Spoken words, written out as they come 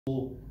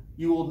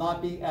you will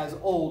not be as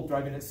old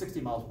driving at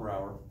 60 miles per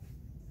hour.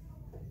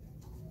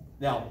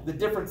 Now, the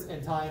difference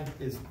in time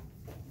is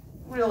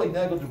really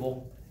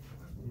negligible.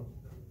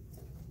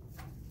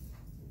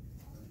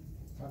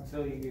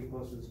 Until you get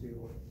closer to the speed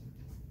of light.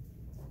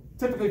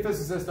 Typically,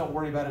 physicists don't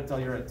worry about it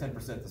until you're at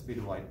 10% the speed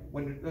of light.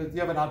 When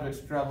you have an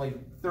object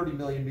traveling 30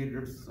 million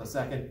meters a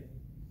second,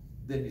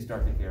 then you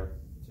start to care.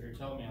 So you're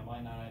telling me I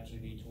might not actually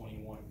be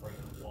 21 breaking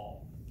the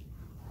law?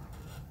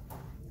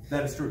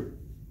 That is true.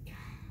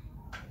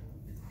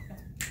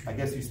 I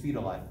guess you speed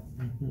a lot.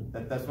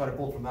 That's what I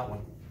pulled from that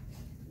one.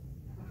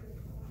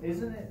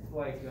 Isn't it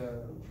like,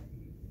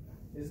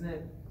 isn't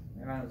it,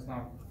 and I know it's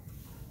not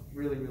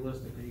really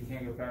realistic that you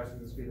can't go faster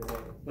than the speed of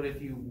light, but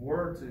if you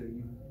were to,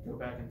 you go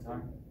back in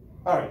time?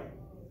 All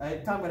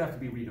right, time would have to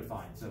be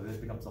redefined, so this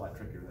becomes a lot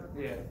trickier there.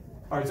 Yeah.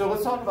 All right, so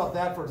let's talk about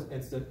that for an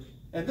instant.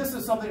 And this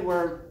is something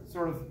where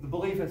sort of the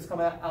belief has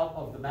come out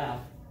of the math.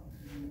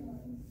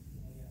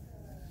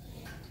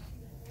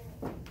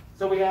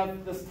 So we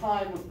have this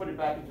time, let's put it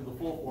back into the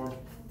full form.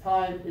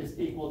 Time is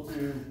equal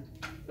to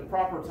the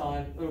proper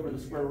time over the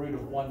square root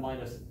of 1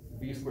 minus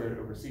v squared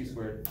over c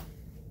squared.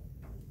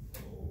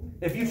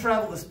 If you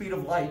travel the speed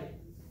of light,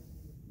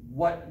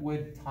 what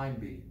would time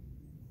be?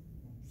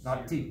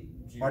 Not t.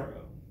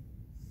 Zero.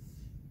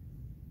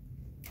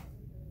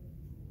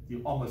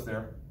 You're almost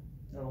there.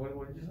 Oh,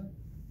 what did you say?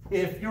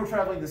 If you're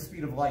traveling the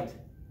speed of light,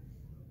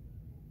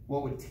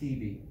 what would t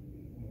be?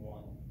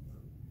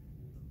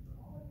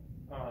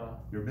 1.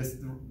 You're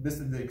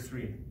missing the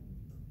extreme.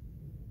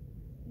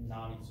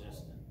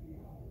 Non-existent.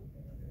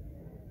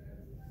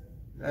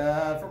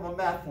 From a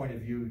math point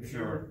of view,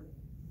 sure.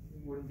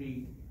 Would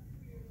be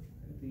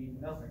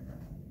nothing,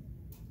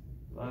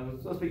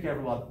 right? Let's be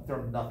careful about the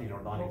term nothing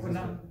or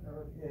non-existent.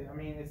 I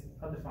mean, it's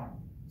undefined.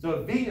 So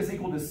if v is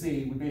equal to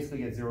c, we basically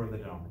get 0 in the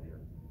denominator.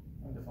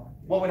 Undefined.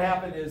 What would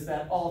happen is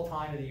that all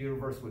time in the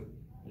universe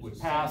would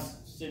pass.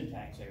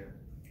 Syntax error.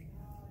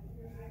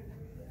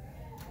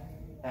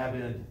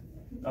 Add.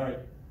 All right.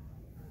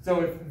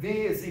 So if v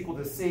is equal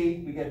to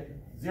c, we get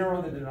 0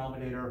 in the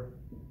denominator.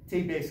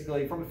 T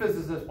basically, from a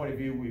physicist's point of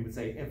view, we would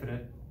say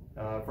infinite.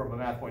 From a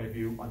math point of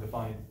view,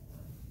 undefined.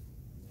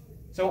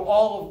 So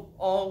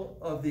all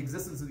of the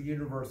existence of the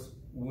universe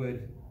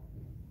would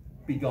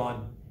be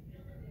gone.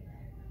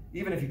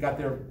 Even if you got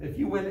there, if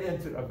you went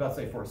into, I'm about to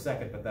say for a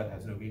second, but that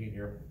has no meaning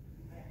here.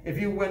 If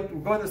you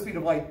went going the speed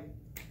of light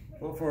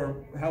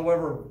for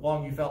however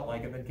long you felt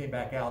like, and then came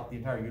back out, the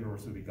entire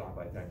universe would be gone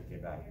by the time you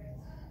came back.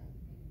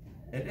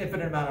 An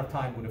infinite amount of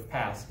time would have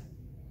passed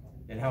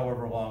in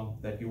however long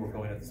that you were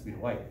going at the speed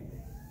of light.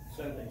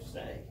 So they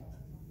say.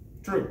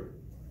 True.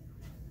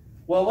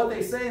 Well, what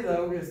they say,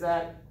 though, is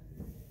that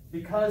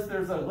because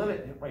there's a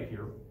limit right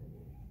here,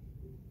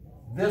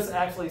 this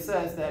actually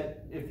says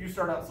that if you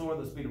start out slower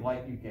than the speed of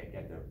light, you can't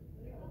get there.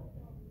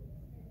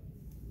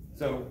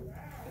 So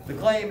the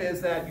claim is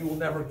that you will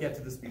never get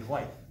to the speed of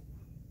light.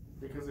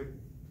 Because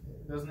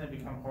doesn't it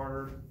become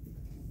harder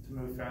to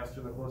move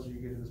faster the closer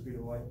you get to the speed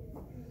of light?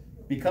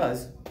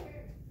 Because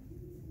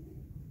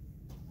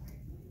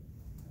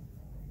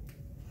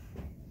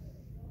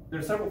there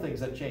are several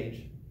things that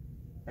change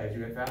as you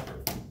get faster.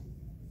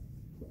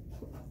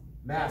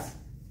 Mass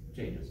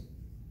changes.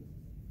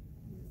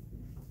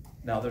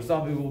 Now, there's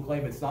some who will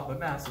claim it's not the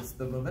mass, it's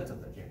the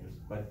momentum that changes,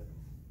 but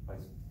by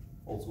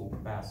old school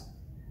mass.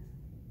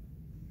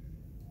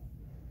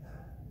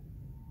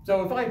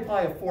 So if I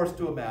apply a force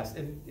to a mass,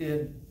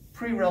 in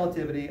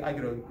pre-relativity, I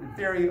could, in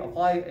theory,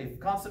 apply a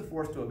constant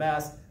force to a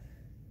mass.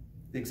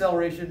 The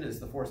acceleration is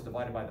the force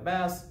divided by the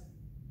mass.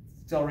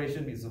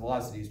 Acceleration means the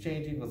velocity is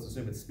changing. Let's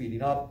assume it's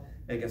speeding up.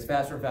 It gets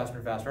faster and faster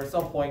and faster. At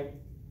some point,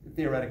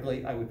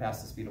 theoretically, I would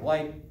pass the speed of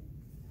light.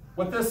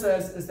 What this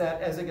says is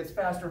that as it gets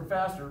faster and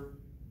faster,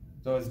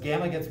 so as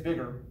gamma gets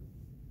bigger,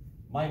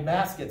 my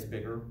mass gets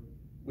bigger,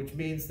 which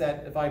means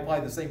that if I apply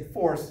the same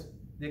force,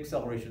 the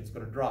acceleration is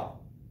going to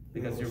drop.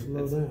 Because you're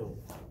slow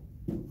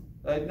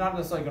down. Not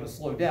necessarily going to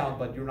slow down,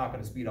 but you're not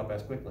going to speed up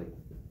as quickly.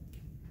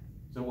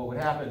 So what would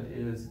happen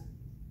is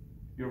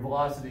your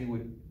velocity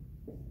would,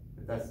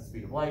 if that's the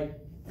speed of light,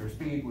 your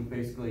speed would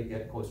basically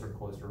get closer and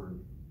closer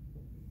and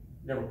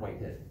never quite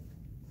hit.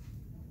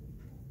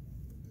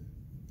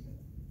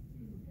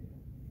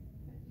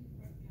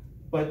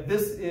 But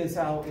this is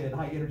how, in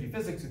high energy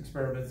physics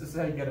experiments, this is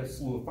how you get a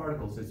slew of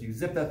particles. As you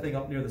zip that thing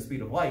up near the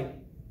speed of light,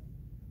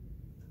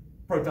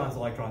 protons,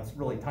 electrons,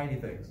 really tiny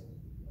things.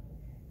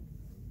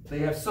 They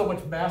have so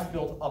much mass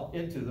built up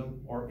into them,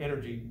 or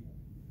energy,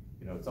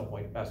 at some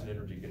point mass and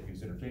energy get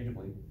used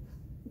interchangeably.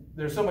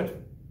 There's so much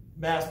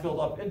mass built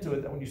up into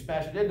it that when you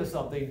smash it into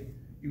something,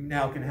 you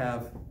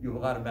have a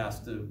lot of mass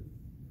to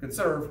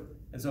conserve,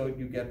 and so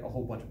you get a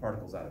whole bunch of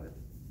particles out of it.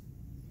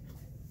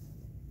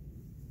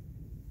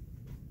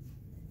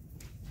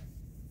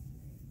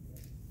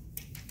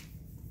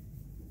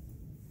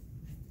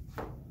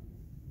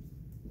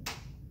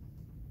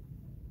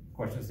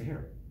 Questions to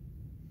hear?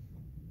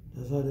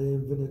 That's how they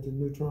invented the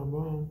neutron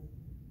bomb.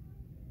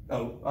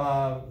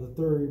 Oh, The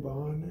theory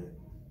behind that.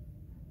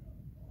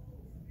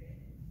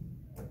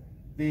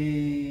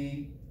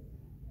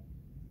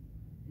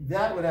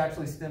 that would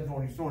actually stem from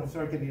when you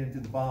start getting into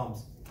the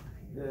bombs.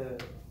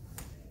 The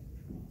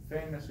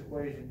famous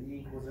equation,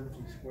 E equals mc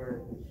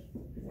squared,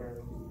 is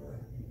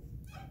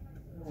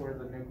where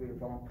the nuclear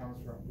bomb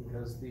comes from,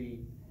 because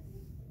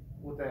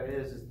what that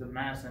is the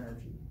mass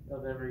energy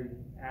of every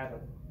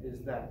atom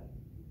is that.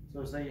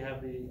 So say you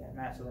have the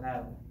mass of an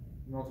atom,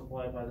 you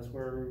multiply it by the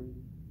square root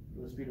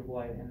of the speed of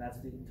light, and that's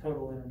the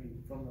total energy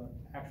from the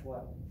actual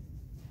atom.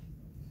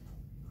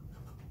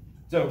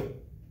 So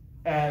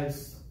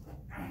as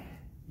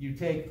you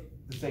take,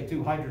 say,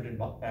 two hydrogen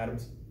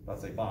atoms,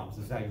 let's say bombs,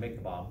 this is how you make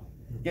the bomb,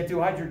 get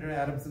two hydrogen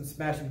atoms and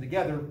smash them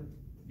together,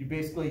 you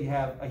basically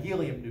have a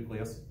helium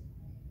nucleus.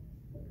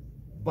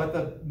 But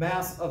the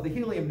mass of the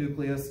helium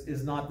nucleus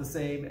is not the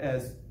same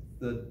as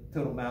the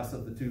total mass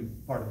of the two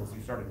particles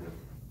you started with.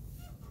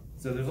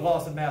 So there's a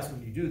loss of mass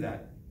when you do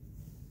that.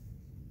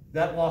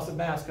 That loss of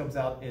mass comes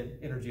out in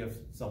energy of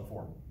some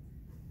form.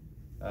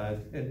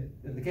 In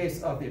the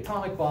case of the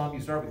atomic bomb,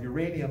 you start with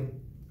uranium,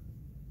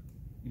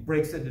 it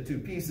breaks into two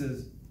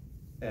pieces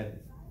and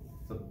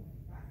some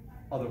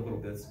other little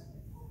bits.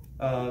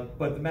 But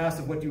the mass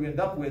of what you end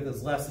up with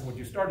is less than what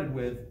you started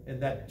with,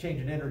 and that change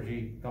in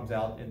energy comes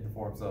out in the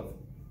forms of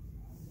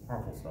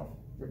harmful stuff.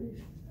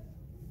 Radiation.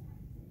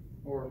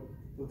 Or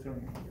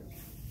plutonium, I guess.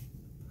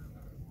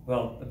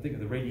 Well, I'm thinking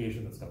of the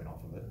radiation that's coming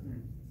off of it.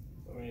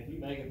 I mean, if you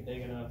make a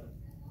big enough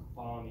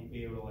bomb, you'd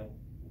be able to like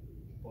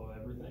blow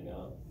everything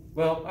up.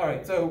 Well, all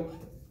right, so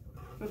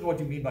this is what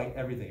you mean by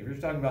everything. If you're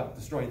just talking about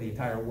destroying the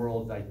entire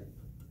world,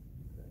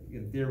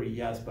 in theory,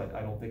 yes, but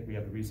I don't think we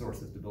have the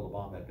resources to build a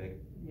bomb that big.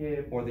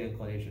 Yeah, Or the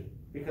inclination.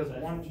 because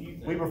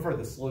We prefer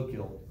the slow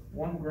kill.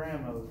 1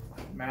 gram of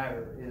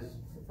matter is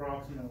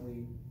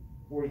approximately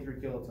 43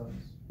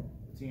 kilotons of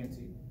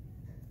TNT.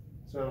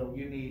 So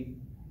you need,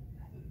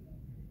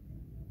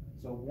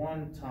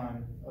 1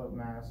 ton of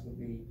mass would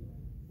be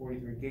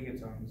 43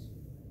 gigatons,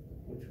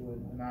 which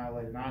would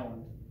annihilate an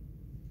island.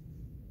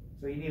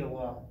 So you need a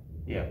lot.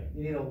 Yeah.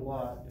 You need a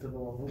lot to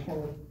build a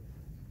world.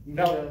 You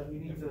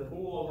need to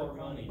pool all our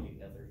money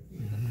together.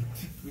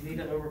 You need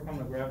to overcome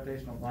the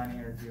gravitational binding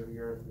energy of the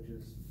Earth, which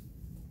is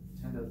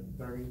 10 to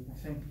 30, I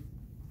think,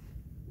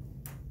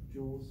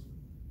 joules.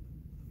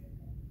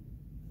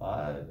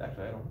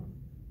 Actually, I don't know.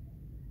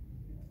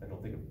 I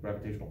don't think of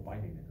gravitational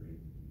binding energy.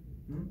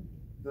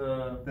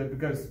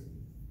 Because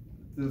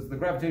the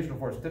gravitational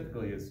force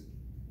typically is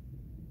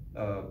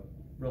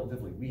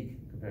relatively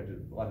weak compared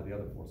to a lot of the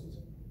other forces.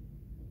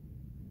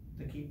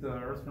 To keep the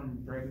Earth from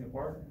breaking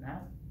apart in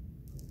half?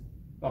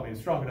 I mean,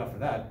 it's strong enough for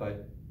that,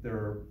 but there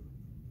are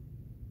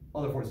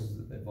other forces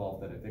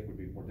involved that I think would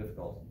be more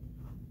difficult.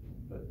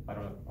 But I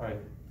don't know. All right.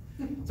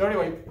 So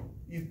anyway,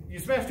 you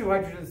smash two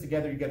hydrogens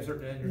together, you get a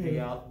certain energy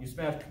out. You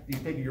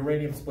take a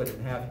uranium, split it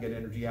in half, you get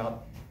energy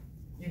out.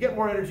 You get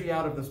more energy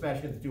out of the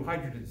smashing of the two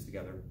hydrogens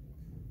together.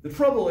 The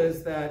trouble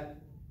is that,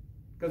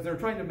 because they're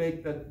trying to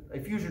make a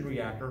fusion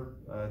reactor,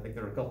 I think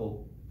there are a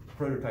couple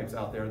prototypes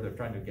out there they're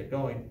trying to get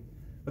going,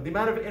 but the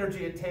amount of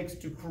energy it takes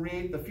to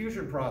create the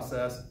fusion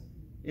process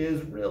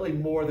is really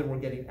more than we're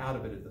getting out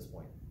of it at this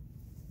point.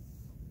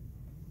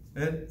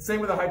 And same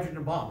with the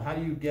hydrogen bomb. How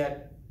do you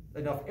get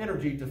enough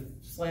energy to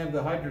slam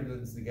the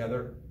hydrogens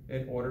together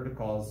in order to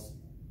cause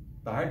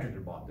the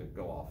hydrogen bomb to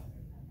go off?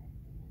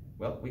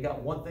 Well, we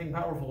got one thing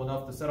powerful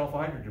enough to set off a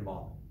hydrogen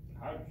bomb.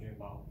 Hydrogen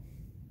bomb.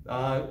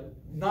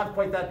 Not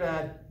quite that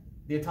bad,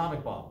 the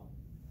atomic bomb.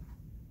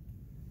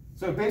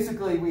 So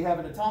basically we have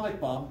an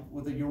atomic bomb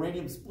with a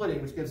uranium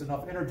splitting, which gives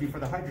enough energy for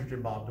the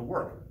hydrogen bomb to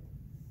work.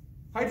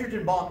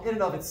 Hydrogen bomb in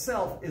and of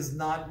itself is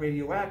not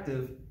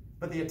radioactive,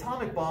 but the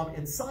atomic bomb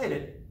inside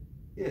it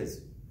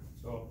is.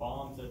 So a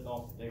bomb sets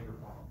off a bigger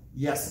bomb.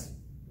 Yes.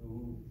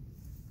 Ooh.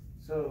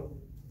 So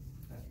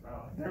That's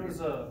right. there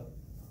was a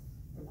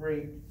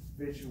great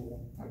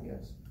visual, I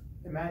guess.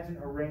 Imagine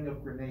a ring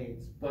of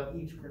grenades, but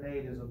each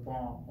grenade is a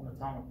bomb, an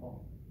atomic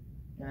bomb.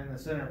 And in the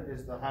center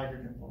is the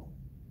hydrogen bomb.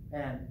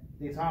 And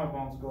the atomic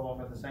bombs go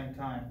off at the same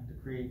time to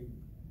create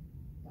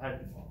the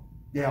hydrogen bomb.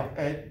 Yeah,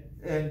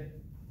 and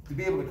to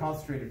be able to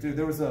concentrate it too,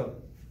 there was I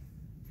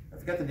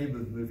forgot the name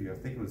of the movie, I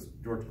think it was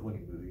George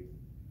Clooney movie.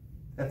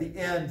 At the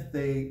end,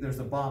 there's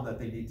a bomb that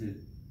they need to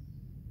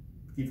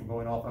keep from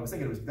going off. I was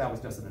thinking that was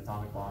just an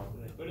atomic bomb.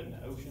 Did they put it in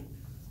the ocean?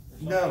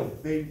 No,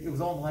 it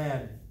was on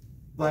land.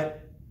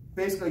 But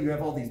basically you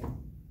have all these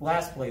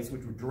blast plates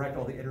which would direct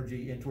all the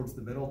energy in towards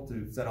the middle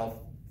to set off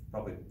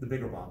probably the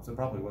bigger bomb. So it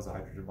probably was a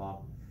hydrogen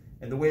bomb.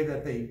 And the way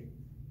that they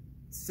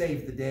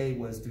saved the day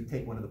was to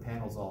take one of the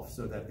panels off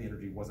so that the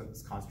energy wasn't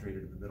as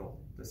concentrated in the middle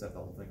to set the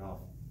whole thing off.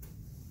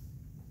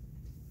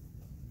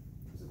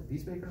 Was it the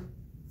Peacemaker?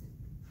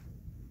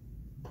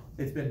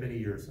 It's been many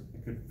years.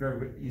 It could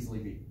very easily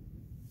be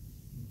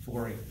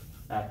blurring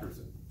actors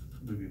and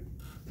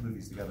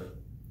movies together.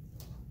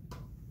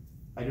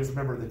 I just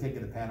remember they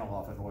taking the panel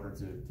off in order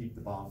to keep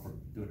the bomb from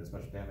doing as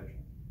much damage.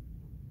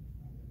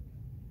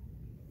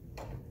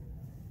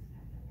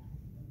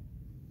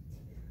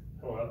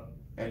 Hello.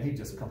 And he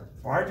just comes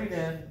barging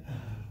in.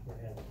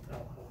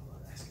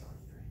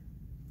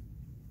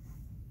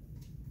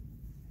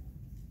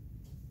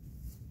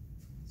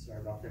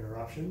 Sorry about the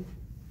interruption.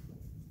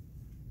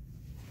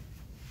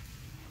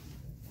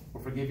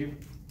 We'll forgive you.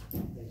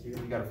 Thank you. You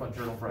got a fun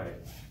shirt on Friday.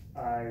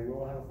 I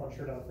will have a fun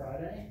shirt on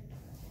Friday.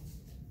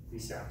 Be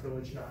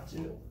sacrilege not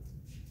to.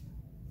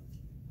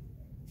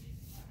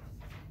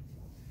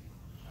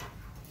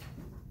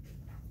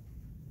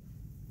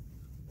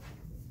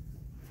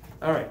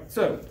 All right,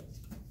 so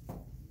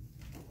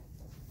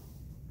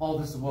all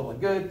this is well and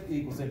good, E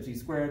equals mc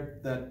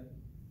squared, that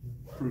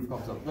proof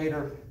comes up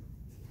later.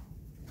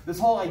 This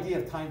whole idea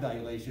of time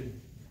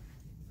dilation,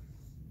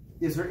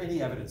 is there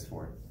any evidence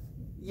for it?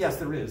 Yes,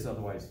 there is,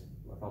 otherwise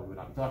I probably would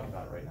not be talking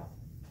about it right now.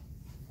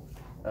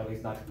 At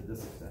least not to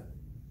this extent.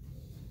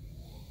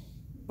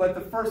 But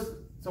the first,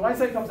 so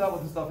Einstein comes out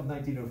with this stuff in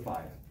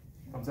 1905.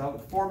 Comes out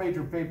with 4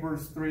 major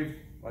papers, three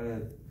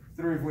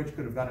of which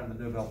could have gotten him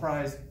the Nobel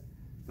Prize.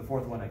 The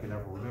 4th one I can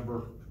never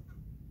remember.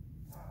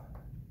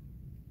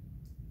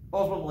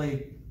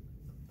 Ultimately,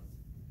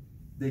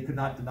 they could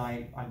not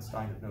deny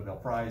Einstein the Nobel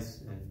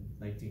Prize in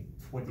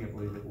 1920, I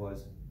believe it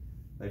was.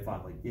 They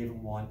finally gave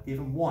him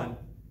one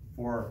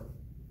for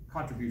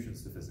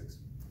contributions to physics.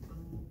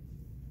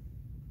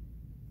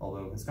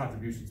 Although his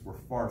contributions were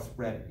far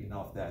spread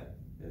enough that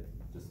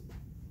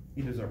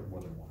he deserved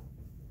more than one.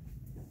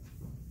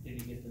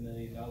 Did he get the $1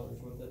 million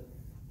with it?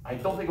 I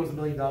don't think it was $1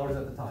 million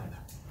at the time.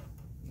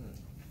 It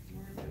was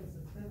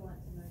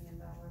equivalent to $1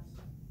 million.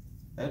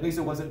 At least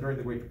it wasn't during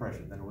the Great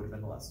Depression, then it would have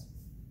been less.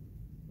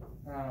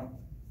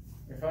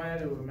 If I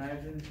had to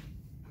imagine,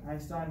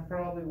 Einstein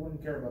probably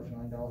wouldn't care about the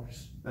 $1 million.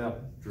 Yeah,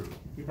 true.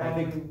 He I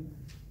probably,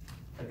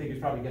 think he's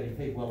probably getting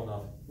paid well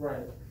enough.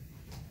 right.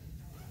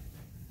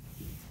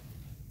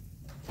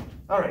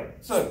 All right,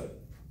 so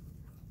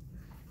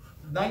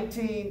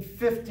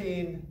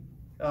 1915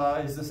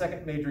 is the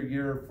second major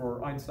year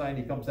for Einstein.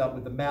 He comes out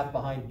with the math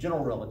behind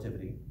general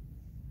relativity.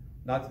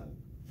 Not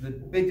the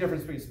big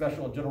difference between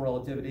special and general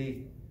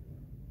relativity.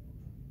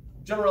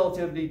 General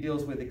relativity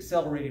deals with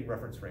accelerating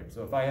reference frames.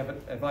 So if I have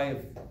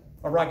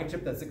a rocket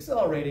ship that's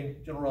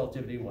accelerating, general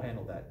relativity will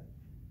handle that.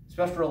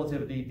 Special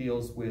relativity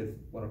deals with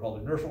what are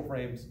called inertial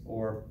frames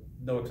or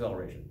no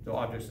acceleration. So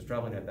objects are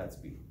traveling at that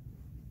speed.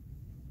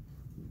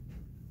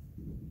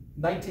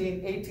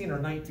 1918 or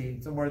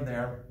 19, somewhere in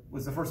there,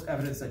 was the first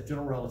evidence that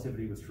general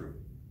relativity was true.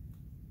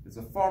 It's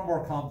a far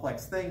more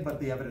complex thing, but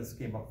the evidence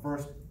came up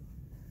first.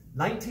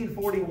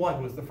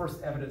 1941 was the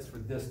first evidence for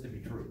this to be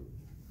true.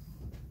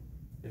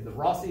 In the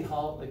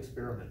Rossi-Hall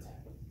experiment.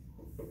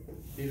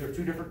 These are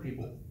 2 different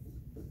people.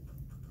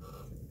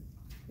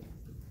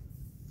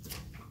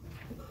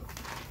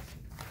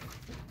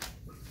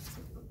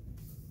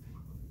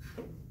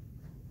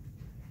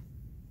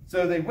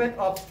 So they went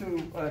up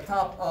to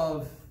top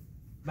of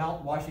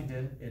Mount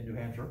Washington in New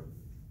Hampshire,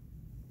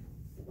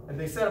 and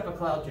they set up a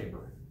cloud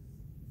chamber.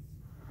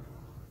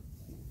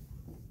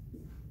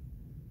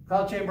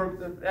 Cloud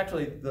chamber,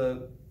 actually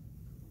the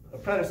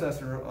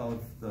predecessor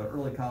of the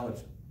early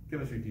college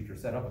chemistry teacher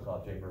set up a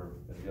cloud chamber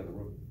in the other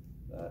room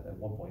at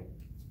one point.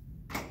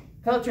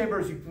 Cloud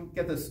chambers, you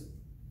get this,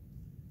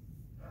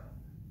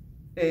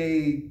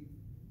 in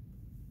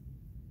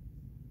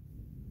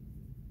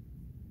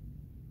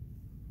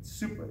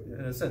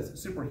a sense,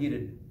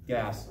 superheated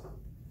gas,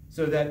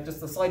 so that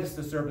just the slightest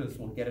disturbance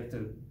will get it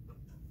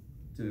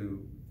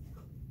to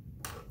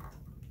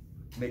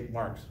make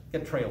marks,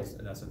 get trails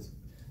in essence.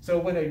 So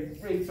when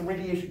some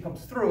radiation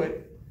comes through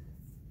it,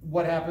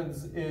 what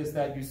happens is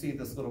that you see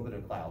this little bit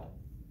of cloud.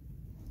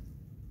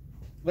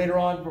 Later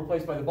on,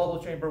 replaced by the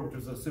bubble chamber, which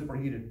was a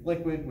superheated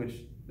liquid,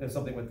 which if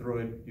something went through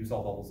it, you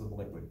saw bubbles in the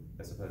liquid,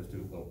 as opposed to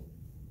little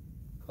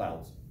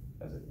clouds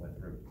as it went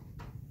through.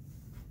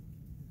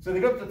 So they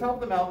go up to the top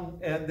of the mountain,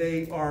 and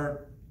they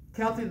are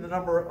counting the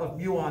number of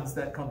muons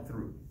that come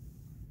through.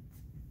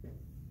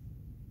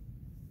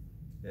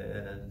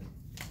 And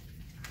I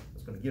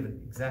was going to give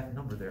an exact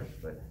number there,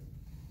 but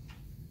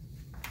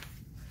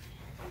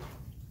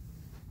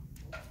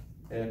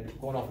and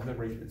going off of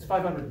memory, it's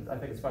 500. I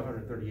think it's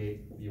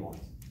 538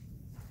 muons.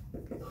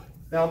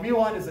 Now,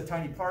 muon is a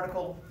tiny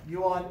particle.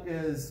 Muon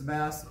is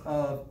mass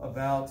of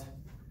about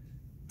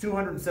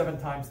 207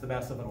 times the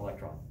mass of an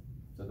electron.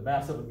 So the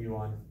mass of a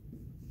muon,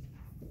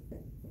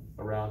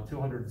 around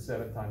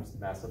 207 times the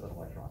mass of an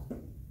electron.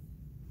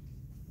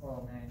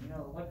 Oh man, you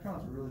know,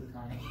 electrons are really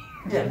tiny.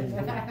 Yeah.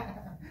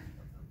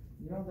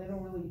 You know, they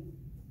don't really,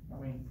 I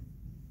mean,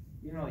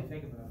 you don't really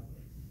think about it.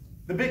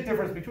 The big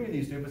difference between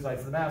these two,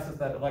 besides the mass, is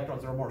that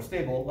electrons are more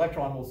stable.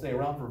 Electron will stay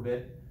around for a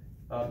bit.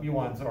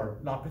 Muons are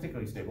not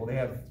particularly stable.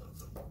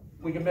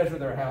 We can measure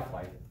their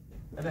half-life.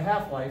 And the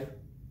half-life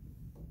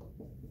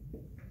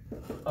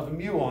of a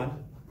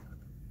muon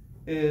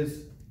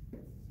is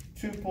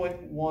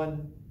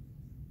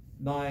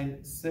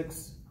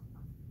 2.196.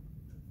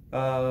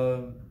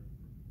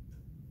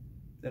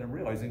 And I'm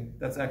realizing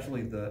that's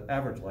actually the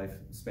average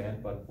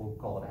lifespan, but we'll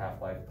call it a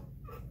half-life.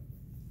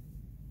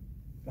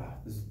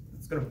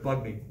 It's going to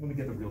bug me. Let me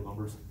get the real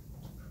numbers.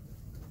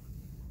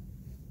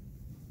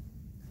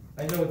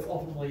 I know it's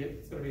ultimately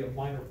going to be a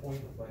minor point,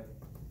 but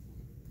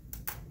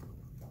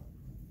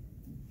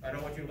I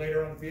don't want you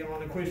later on being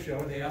on a quiz show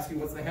and they ask you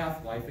what's the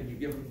half-life and you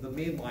give them the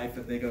mean life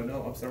and they go,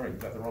 no, I'm sorry, you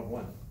got the wrong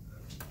one.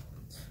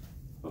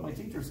 But my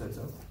teacher said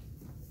so.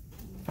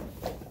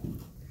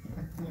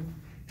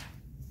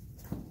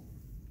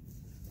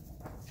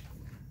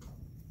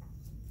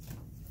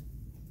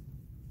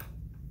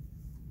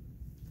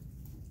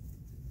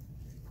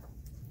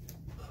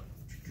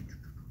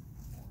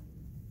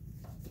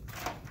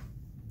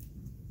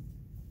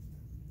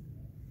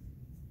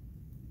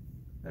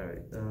 All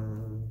right,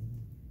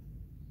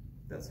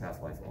 that's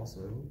half-life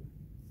also.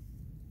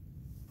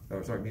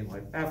 Oh, sorry, mean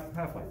life,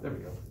 half-life, there we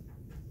go.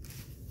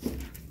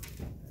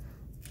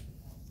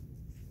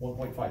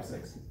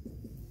 1.56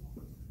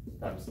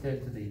 times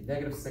 10 to the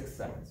negative 6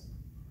 seconds.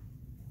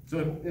 So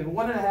in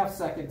 1.5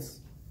 seconds,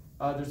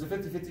 there's a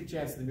 50-50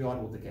 chance the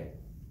muon will decay.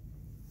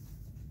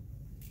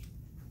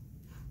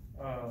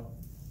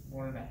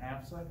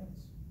 1.5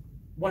 seconds?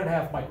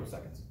 1.5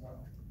 microseconds.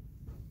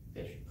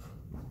 Ish.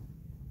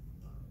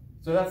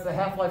 So that's the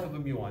half-life of a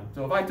muon.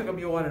 So if I took a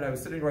muon and I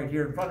was sitting right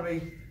here in front of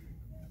me,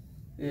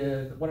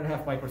 in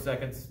 1.5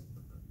 microseconds,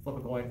 flip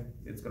a coin,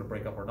 it's going to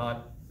break up or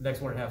not. The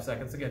next 1.5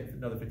 seconds, again,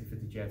 another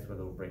 50-50 chance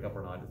whether it will break up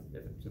or not,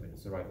 if assuming it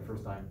survived the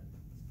first time.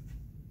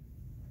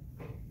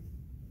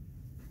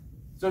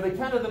 So they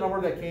counted the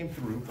number that came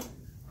through,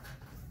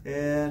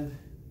 and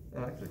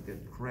actually I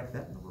could correct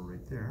that number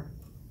right there.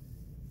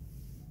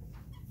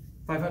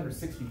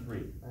 563.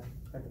 I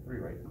got the 3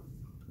 right.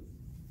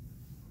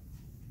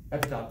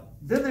 At the top.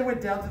 Then they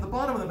went down to the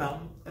bottom of the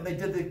mountain and they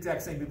did the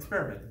exact same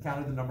experiment,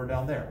 counted the number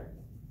down there.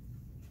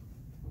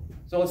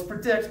 So let's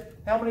predict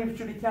how many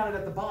should be counted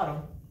at the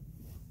bottom.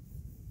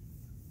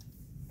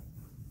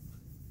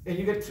 And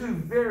you get 2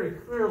 very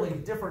clearly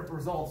different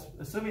results,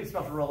 assuming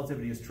special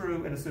relativity is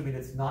true and assuming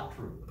it's not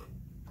true.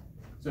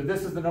 So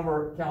this is the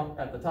number count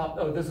at the top.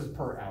 Oh, this is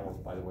per hour,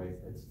 by the way.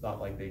 It's not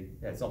like they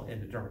had some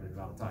indeterminate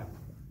amount of time.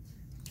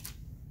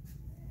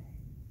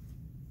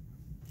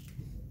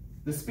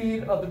 The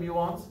speed of the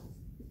muons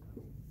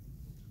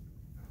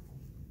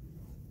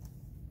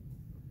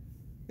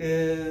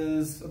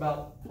is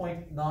about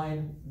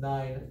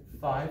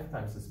 0.995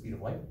 times the speed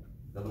of light.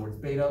 In other words,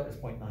 beta is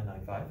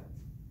 0.995.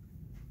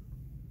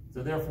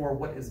 So therefore,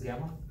 what is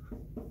gamma?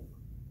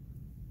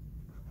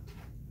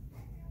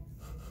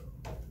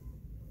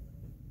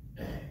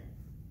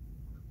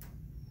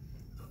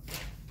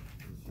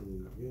 So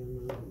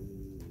gamma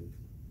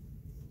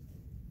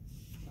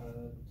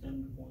is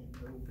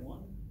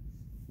 10.01.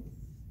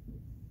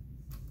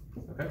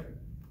 Okay.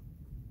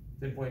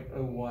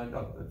 10.01,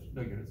 oh, that's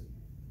no units.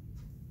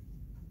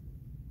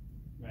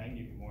 I can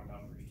give you more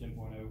numbers.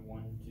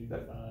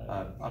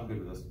 10.0125. I'm good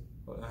with this.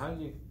 Well, how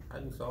do you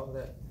solve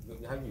that?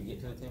 How do you get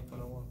to the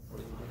 10.01? What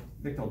did you do?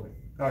 Nick told me.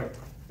 All right.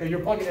 And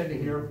you're plugging into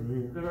here.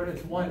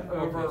 It's 1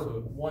 over Okay, so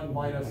 1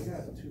 minus I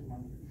got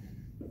 200.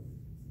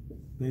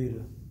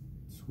 beta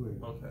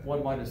squared. Okay.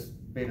 1 minus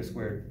beta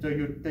squared. So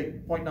you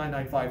take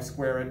 0.995,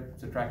 square it,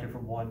 subtract it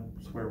from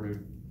 1, square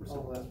root.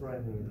 Oh, that's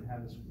right, they didn't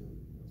have this.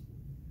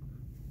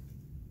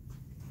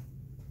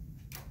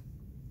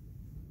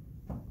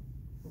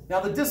 Now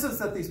the distance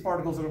that these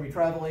particles are going to be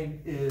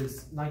traveling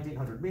is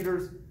 1900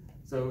 meters.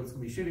 So it's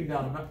going to be shooting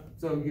down.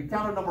 So you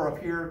count a number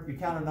up here, you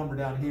count a number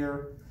down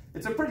here.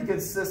 It's a pretty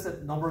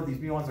consistent number. These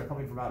muons are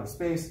coming from outer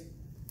space.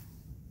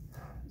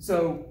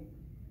 So,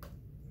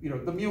 you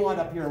know, the muon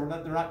up here,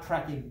 they're not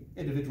tracking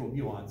individual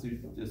muons. You're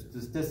just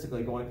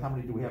statistically going, how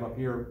many do we have up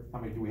here? How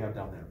many do we have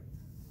down there?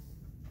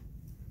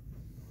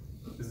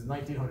 This is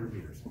 1900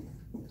 meters.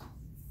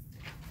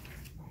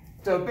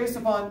 So based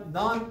upon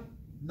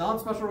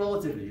non-special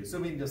relativity,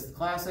 assuming just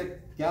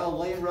classic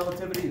Galilean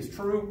relativity is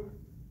true,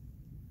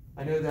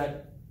 I know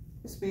that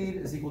speed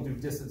is equal to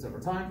distance over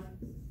time.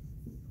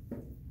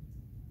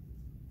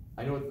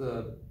 I know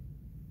what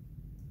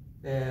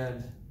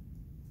and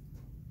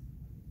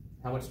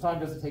how much time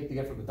does it take to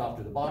get from the top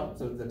to the bottom?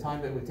 So the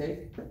time it would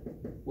take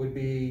would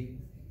be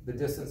the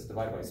distance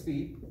divided by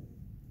speed.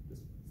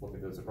 Just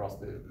flipping those across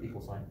the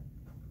equal sign.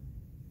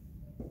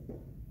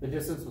 The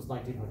distance was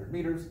 1900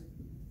 meters.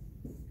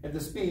 And the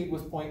speed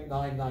was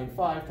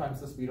 0.995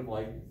 times the speed of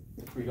light.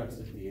 3 times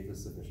 68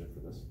 is sufficient for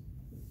this.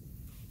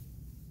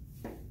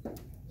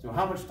 So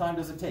how much time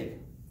does it take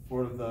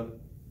for the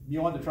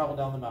muon to travel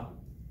down the mountain?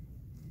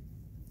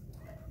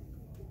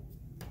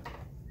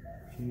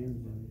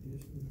 Change in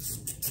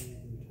distance,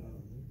 change in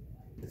time.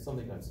 It's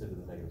something times 10 to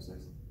the negative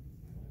 6.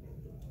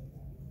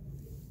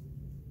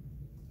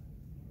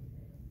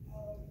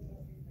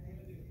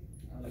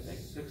 I think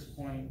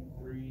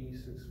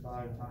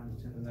 6.365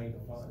 times 10 to the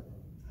negative 5.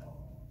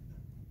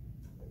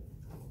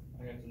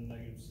 I got the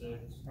negative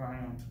 6. Oh,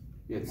 hang on.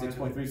 Yeah,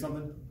 6.3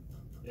 something?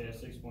 Yeah,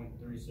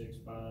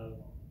 6.365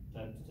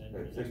 times 10.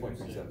 Or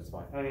 6.37 is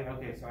fine. Oh, yeah,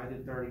 okay, so I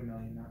did 30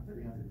 million, not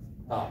 300 million.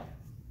 Ah,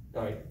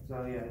 all right.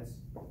 So, yeah, it's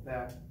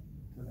that to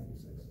the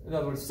negative 6. In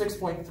other words,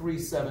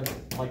 6.37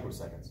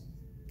 microseconds.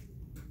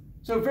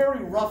 So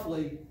very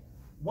roughly,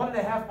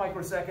 1.5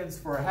 microseconds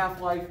for a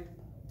half-life,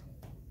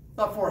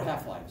 about 4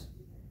 half-lives.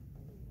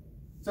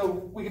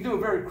 So we can do a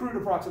very crude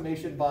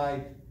approximation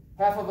by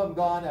half of them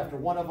gone after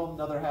one of them,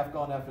 another half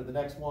gone after the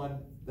next one,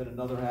 then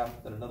another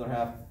half, then another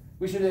half.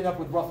 We should end up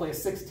with roughly a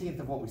 1/16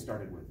 of what we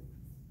started with.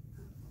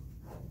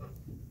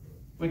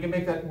 We can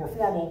make that more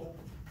formal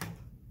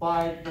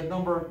by the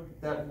number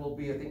that will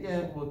be at the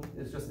end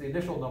is just the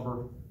initial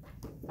number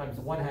times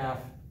 1/2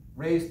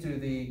 raised to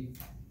the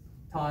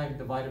time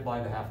divided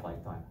by the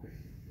half-life time.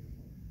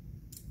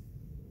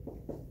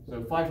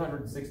 So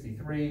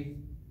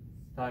 563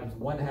 times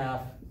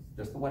 1/2,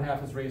 just the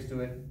 1/2 is raised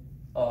to it,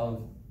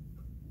 of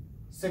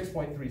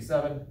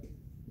 6.37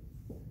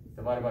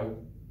 divided by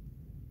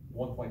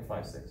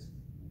 1.56.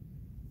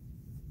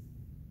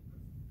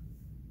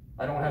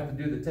 I don't have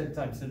to do the 10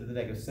 times 10 to the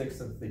 -6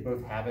 since they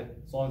both have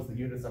it. As long as the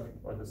units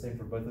are the same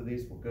for both of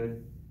these, we're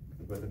good.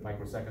 We're both in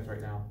microseconds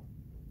right now.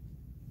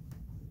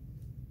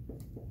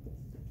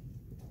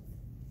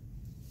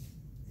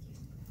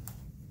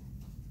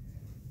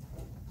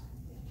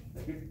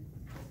 Thank you.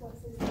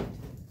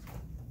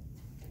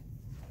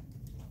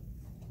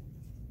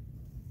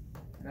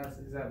 And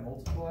is that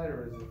multiplied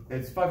or is it?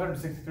 It's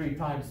 563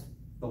 times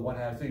the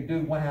 1/2. So you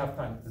do 1/2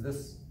 times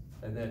this,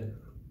 and then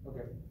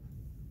Okay.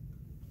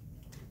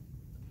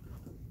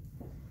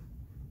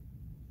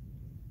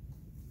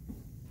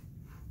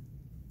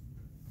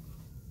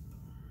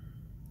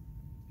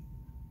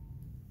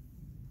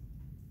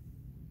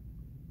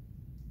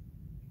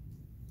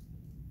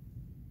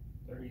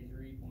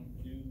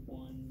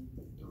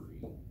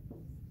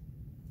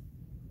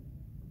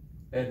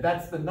 and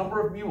that's the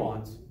number of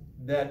muons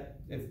that,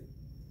 if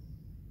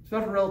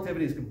special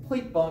relativity is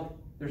complete bunk,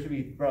 there should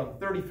be around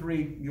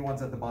 33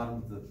 muons at the bottom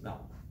of the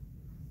mountain.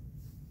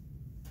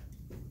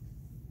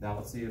 Now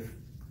let's see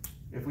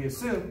if we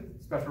assume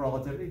special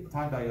relativity,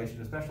 time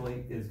dilation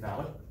especially, is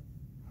valid.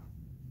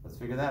 Let's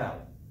figure that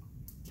out.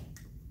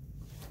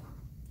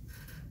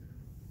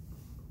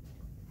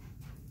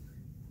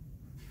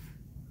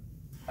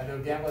 I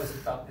know gamma is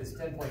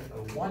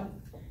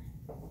 10.01.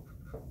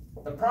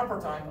 The proper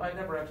time, I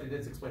never actually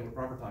did explain what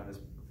proper time is.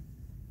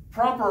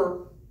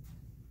 Proper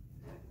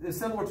is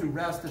similar to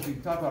rest. If you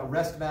talk about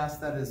rest mass,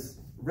 that is,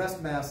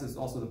 rest mass is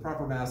also the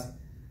proper mass.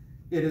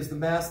 It is the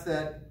mass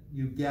that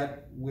you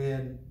get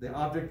when the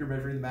object you're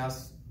measuring the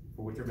mass,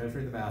 for which you're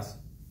measuring the mass,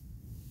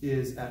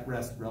 is at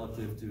rest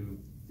relative to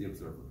the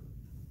observer.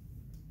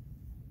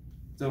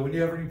 So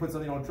whenever you put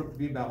something on a triple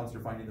beam balance,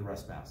 you're finding the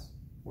rest mass,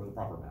 or the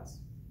proper mass.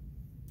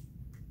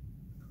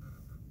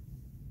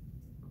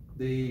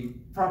 The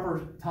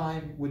proper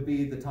time would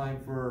be the time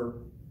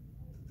for,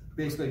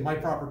 basically my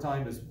proper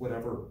time is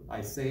whatever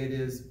I say it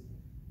is.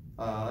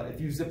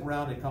 If you zip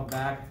around and come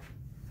back,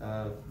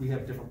 we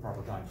have different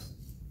proper times.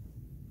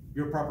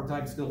 Your proper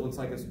time still looks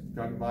like it's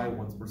driving by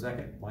once per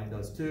second. Mine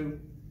does too.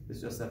 It's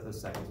just that the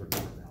seconds are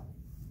different now.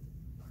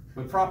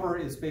 But proper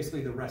is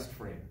basically the rest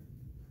frame.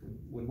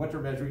 When what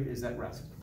you're measuring is at rest.